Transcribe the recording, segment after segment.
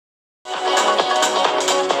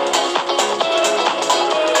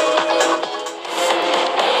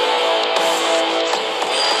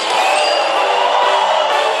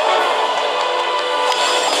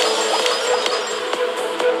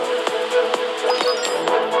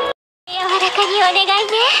かにお願いね。び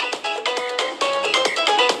っ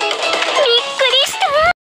くりした。楽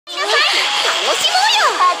しもうよ。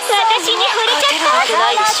私に惚れちゃった。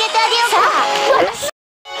開けてあげようか。さあ、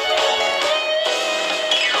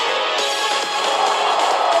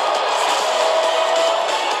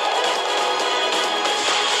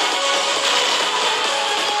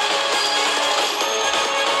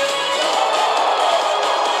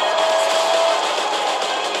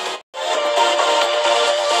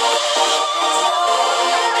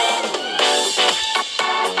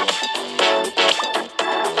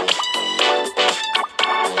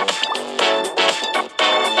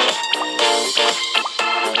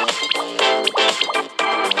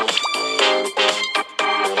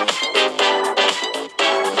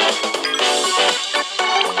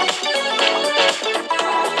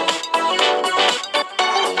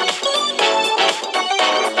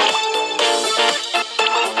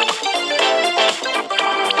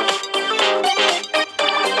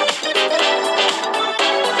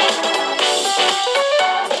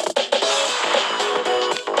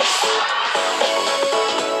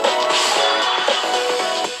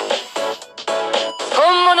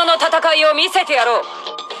戦いを見せてやろう。本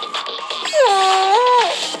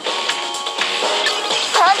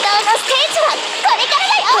当のステージはこれから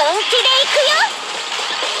だよ。本気で行くよ。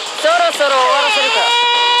そろそろ終わらせるか。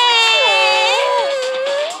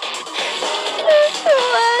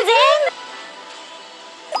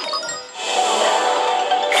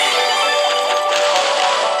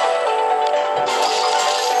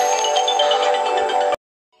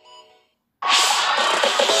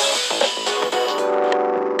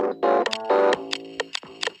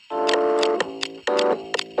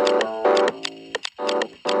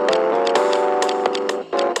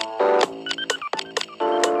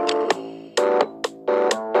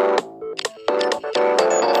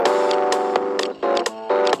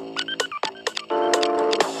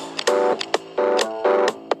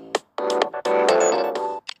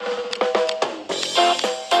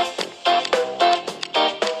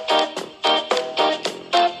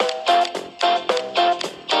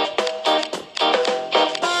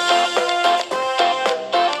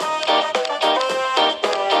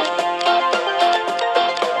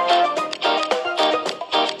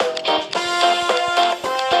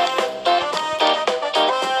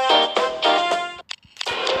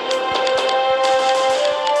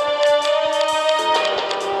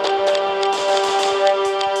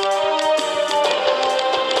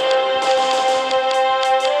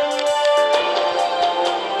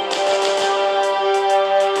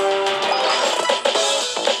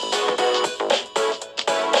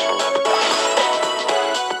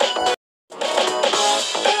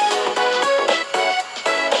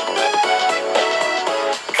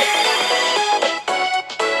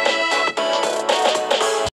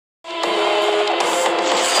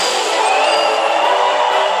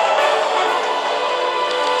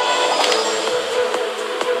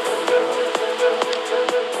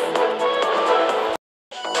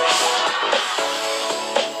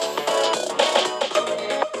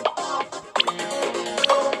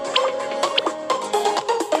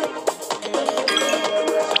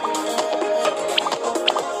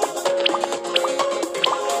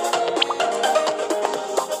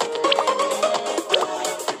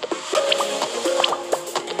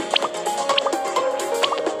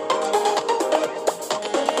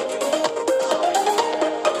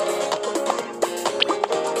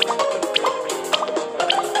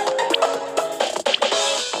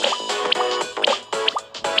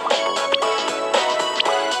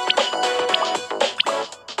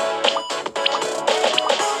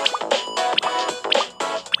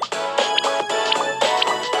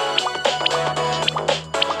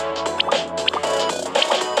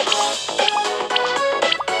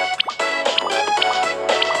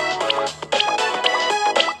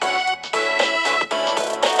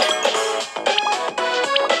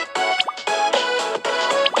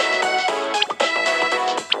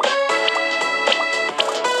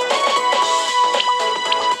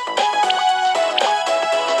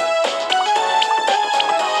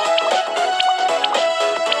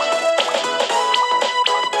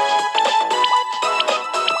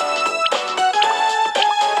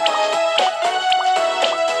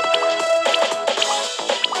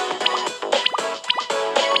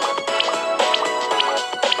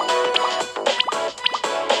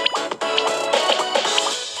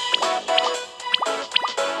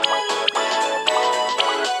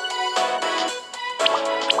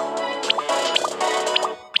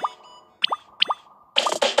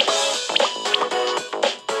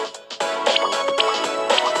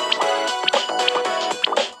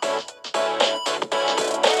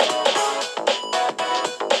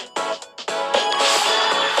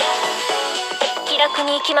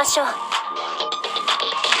行きましょう。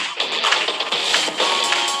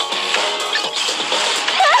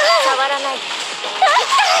触らない。痛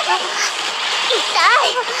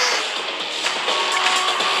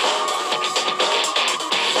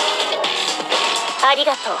い。あり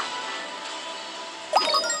がとう。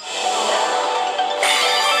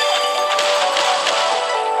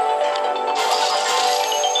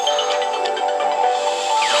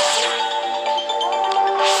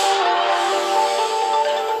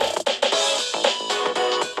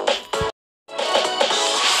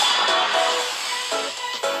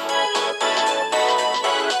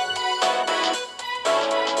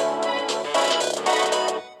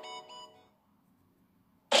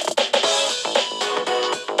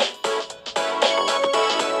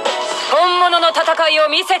本物の戦いを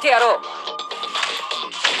見せてやろう。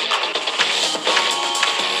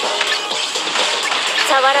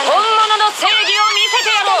触らない。本物の正義を見せて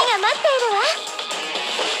やろう。光が待っている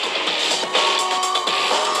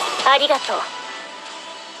わ。ありがとう。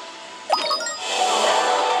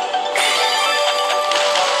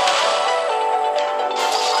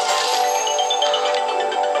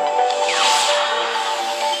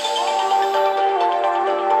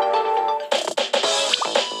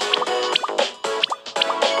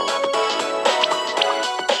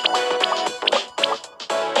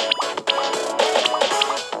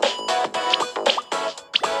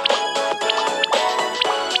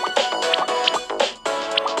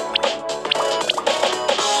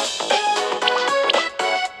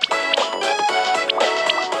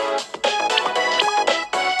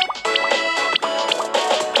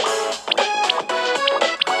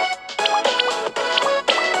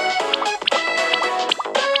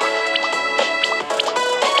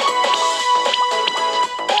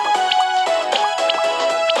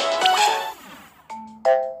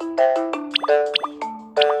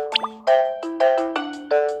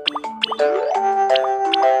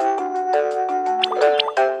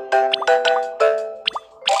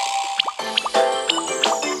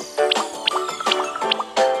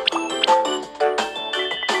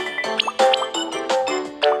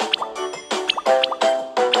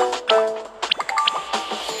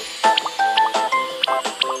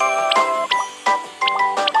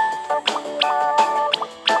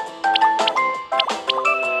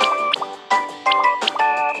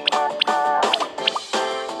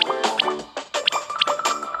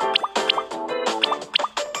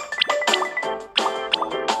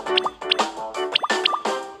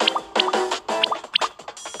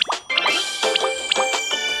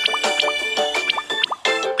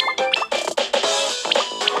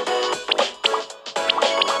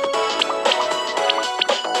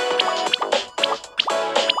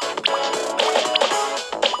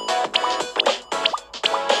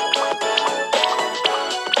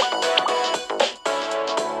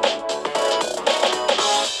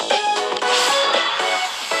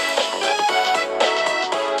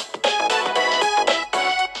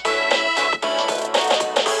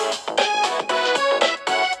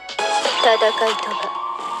戦いとは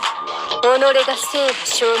己が生を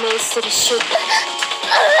証明する手段。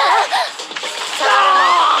まだ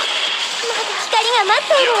光が待って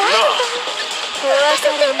いるわ。お別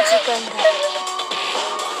れの時間だ。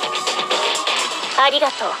あり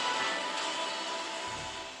がとう。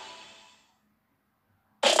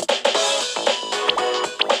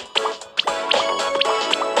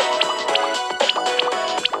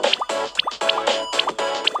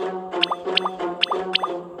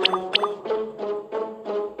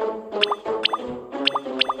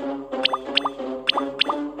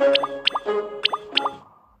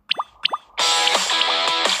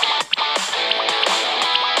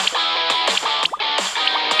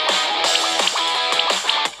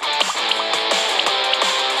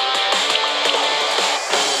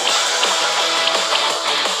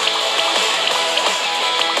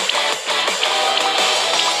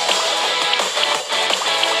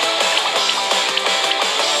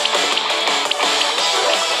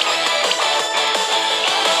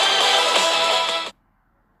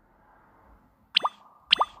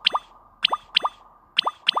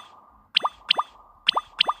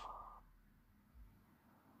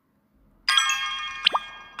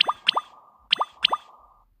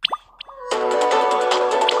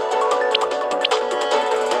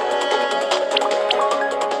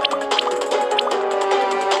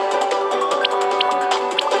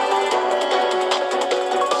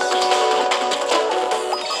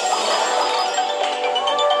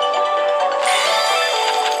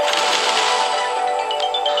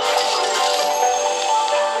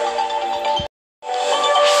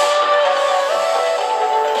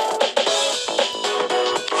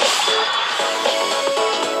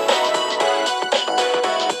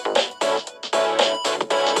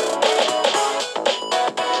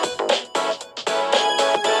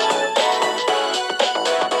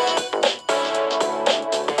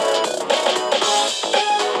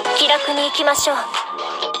きましょう。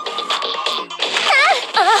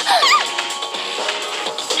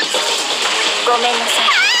ごめんなさい。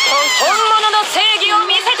本物の正義を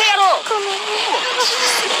見せてやろう。ごめんね。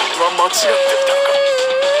は間違っていたのか。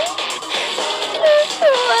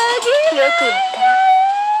よくやっ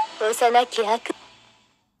たな、幼き悪。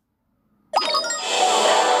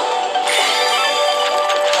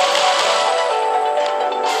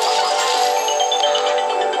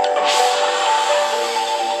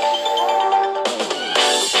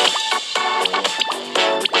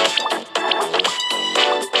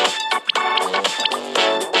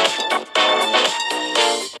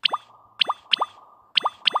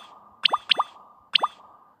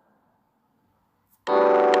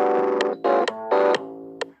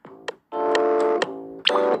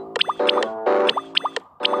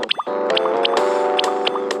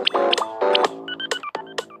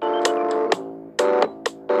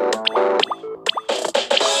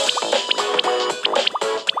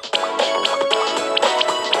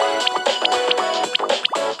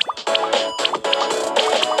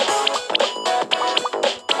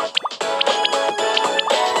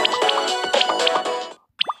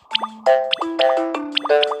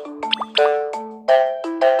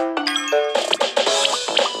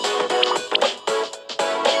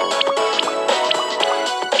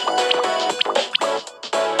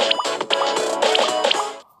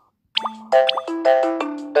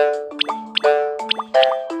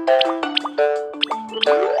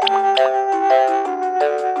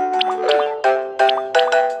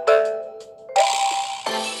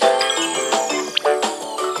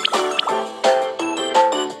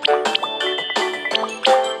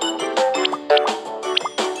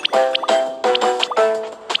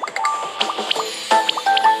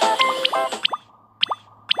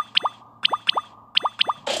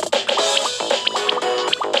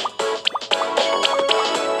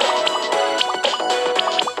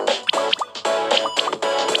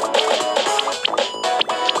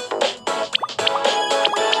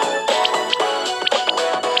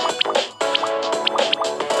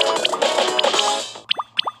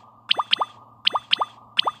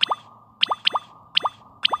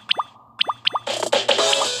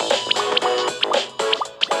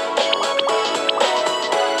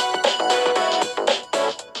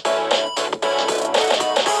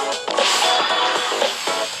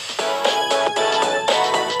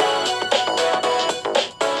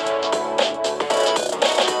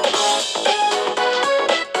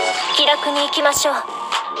気楽に行きましょう。本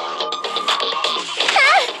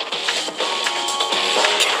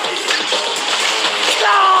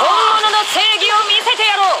物の正義を見せて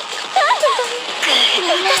やろう。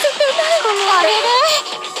あれれ、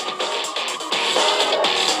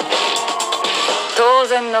当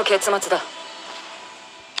然の結末だ。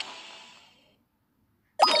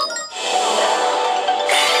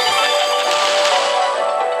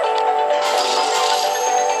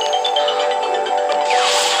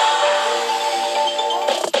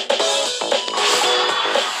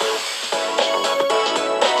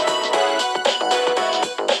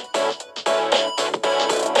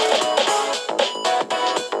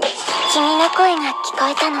君の声が聞こ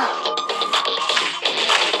えたの。光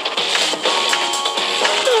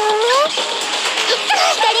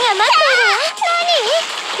が待っているわ。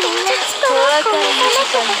何？みんなお別れの時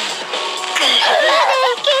間。まだ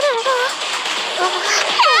いけるの。友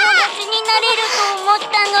達になれると思っ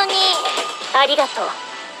たのに。ありがとう。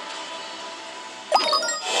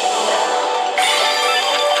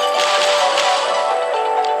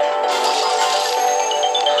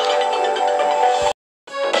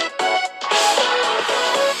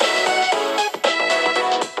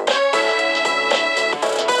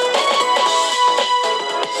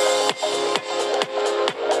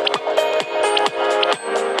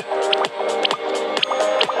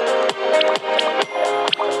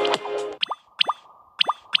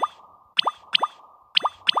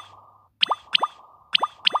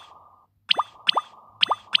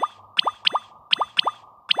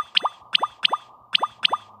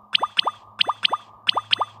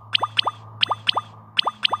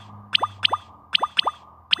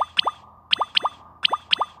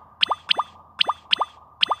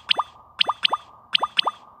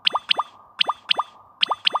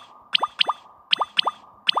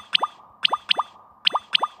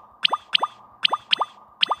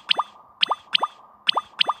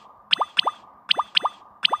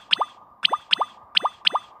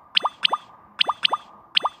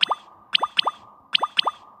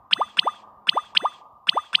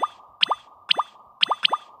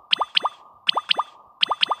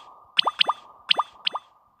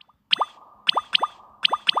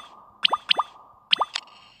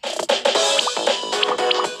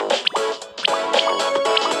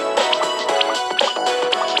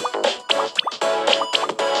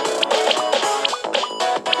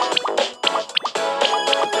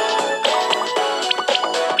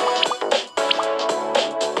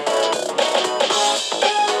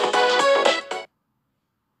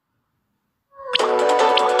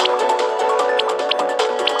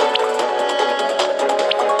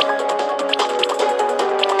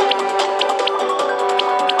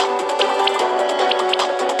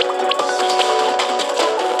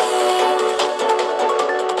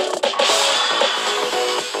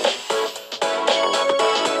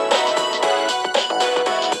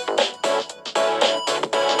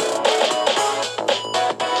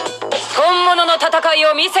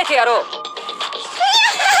を見せてやろう。ど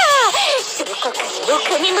こかでお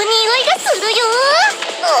金の匂いがするよ。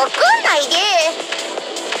怒んないで。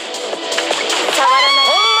触らない。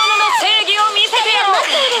本物の正義を見せてやろう。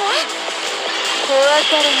お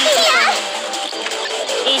別れの時間、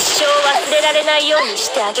一生忘れられないように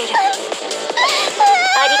してあげる。あ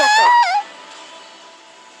りがとう。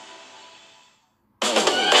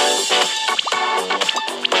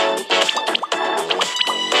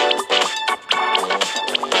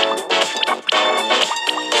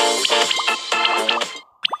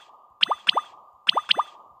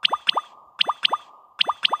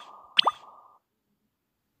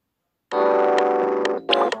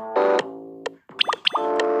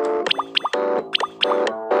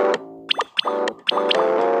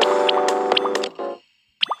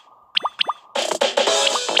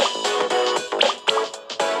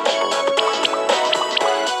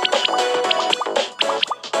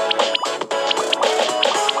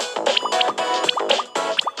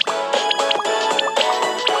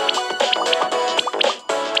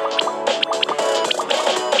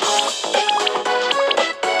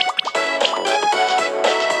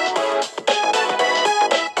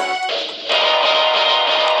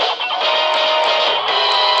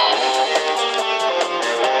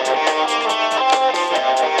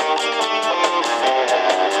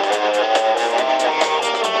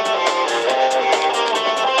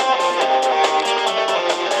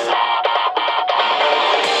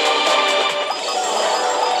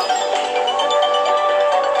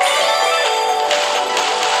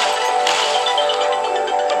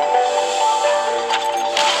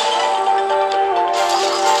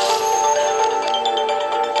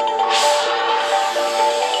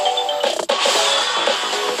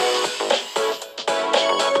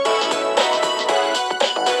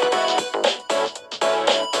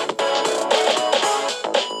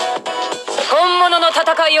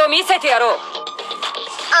戦いを見せてやろう。甘い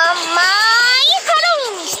ハロ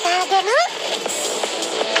ウィンにしてあげる。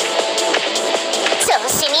調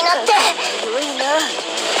子に乗って。すごいな。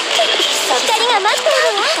光が待ってる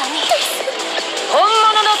わ。本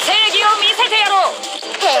物の正義を見せてやろう。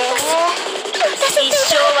一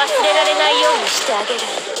生忘れられないようにしてあげる。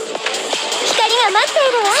光が待って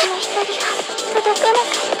いるわ。その光が届かなかっ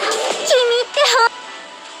た。君って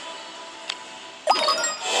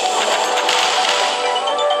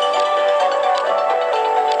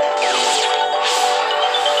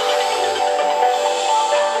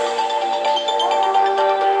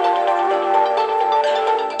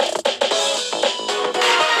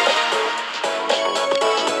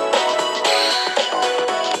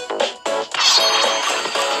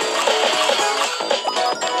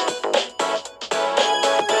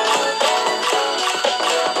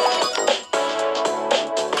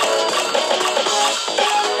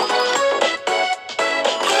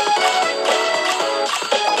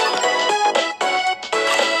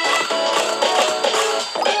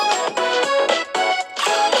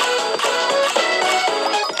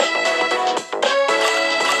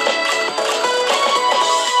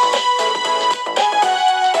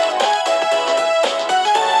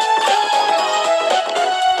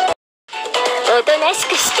おとなし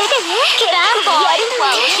くしててね。キラーボーやるのは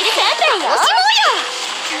お昼さんだよ。楽しもうよ。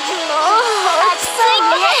もう落ち着い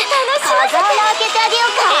て楽しませて。風穴開けてあげよ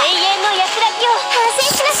うか。永遠の安らぎを反省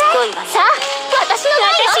しなさい。さあ、私の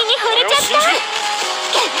私に触れちゃった。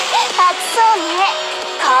暑そうね。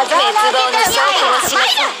風穴開けてあげようか。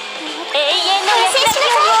永遠の安らぎ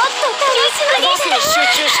をもっと楽しみに集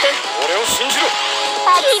中して。俺を信じろ。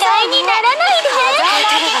嫌いにならないで。風穴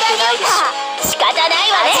開けてあげようか。仕方な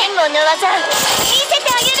いわね。物技